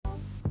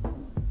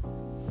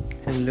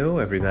Hello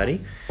everybody,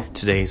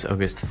 today is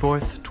August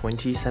 4th,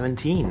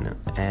 2017,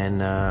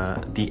 and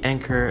the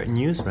Anchor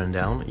News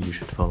Rundown, you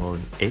should follow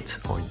it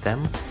or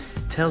them,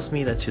 tells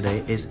me that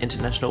today is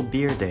International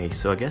Beer Day,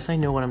 so I guess I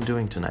know what I'm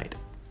doing tonight.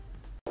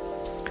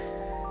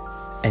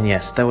 And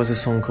yes, that was a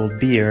song called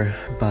Beer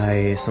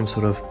by some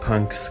sort of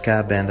punk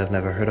ska band I've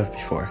never heard of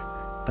before,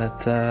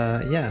 but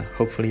yeah,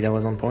 hopefully that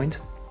was on point.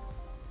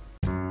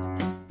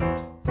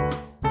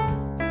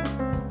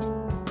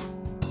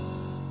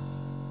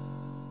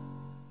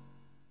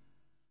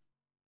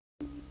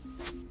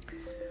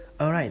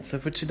 Alright, so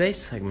for today's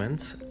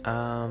segment,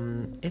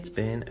 it's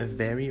been a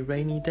very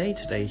rainy day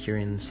today here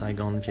in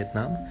Saigon,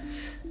 Vietnam,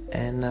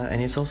 and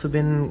it's also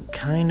been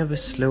kind of a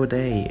slow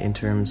day in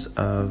terms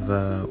of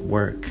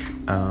work.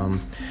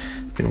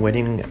 I've been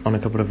waiting on a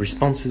couple of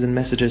responses and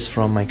messages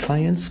from my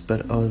clients,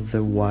 but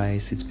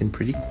otherwise it's been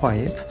pretty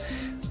quiet,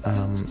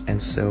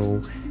 and so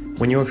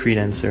when you're a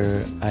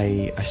freelancer,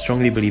 I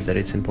strongly believe that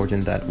it's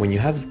important that when you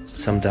have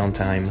some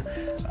downtime,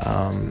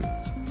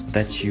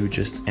 that you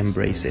just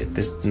embrace it.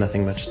 There's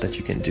nothing much that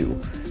you can do.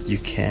 You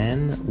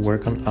can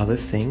work on other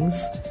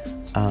things,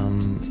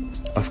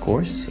 of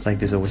course, like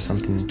there's always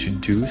something to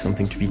do,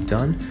 something to be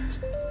done,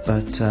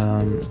 but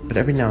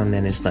every now and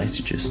then it's nice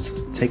to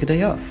just take a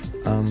day off,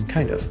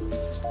 kind of,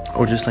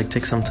 or just like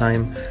take some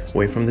time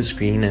away from the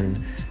screen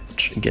and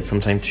get some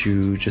time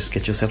to just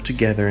get yourself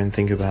together and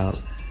think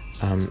about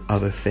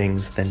other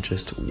things than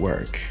just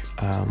work.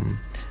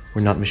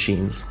 We're not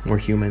machines, we're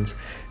humans.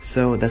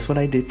 So that's what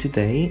I did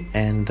today,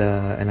 and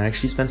I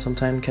actually spent some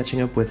time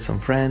catching up with some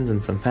friends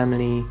and some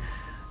family,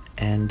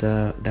 and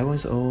that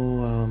was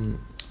all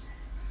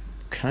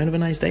kind of a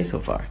nice day so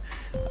far.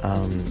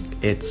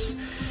 It's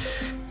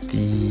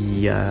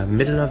the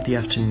middle of the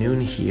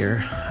afternoon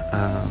here.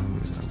 I'm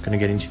gonna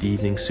get into the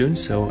evening soon,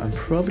 so I'm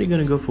probably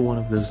gonna go for one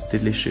of those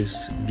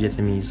delicious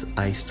Vietnamese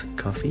iced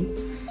coffee,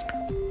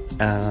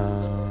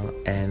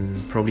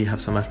 and probably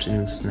have some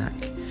afternoon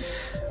snack.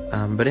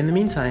 But in the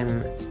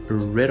meantime,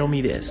 riddle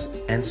me this,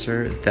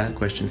 answer that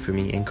question for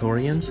me in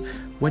Koreans.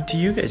 What do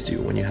you guys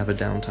do when you have a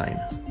downtime?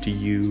 Do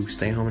you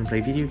stay home and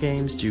play video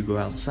games? Do you go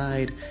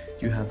outside?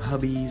 Do you have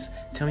hobbies?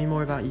 Tell me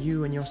more about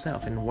you and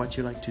yourself and what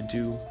you like to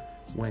do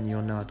when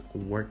you're not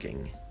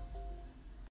working.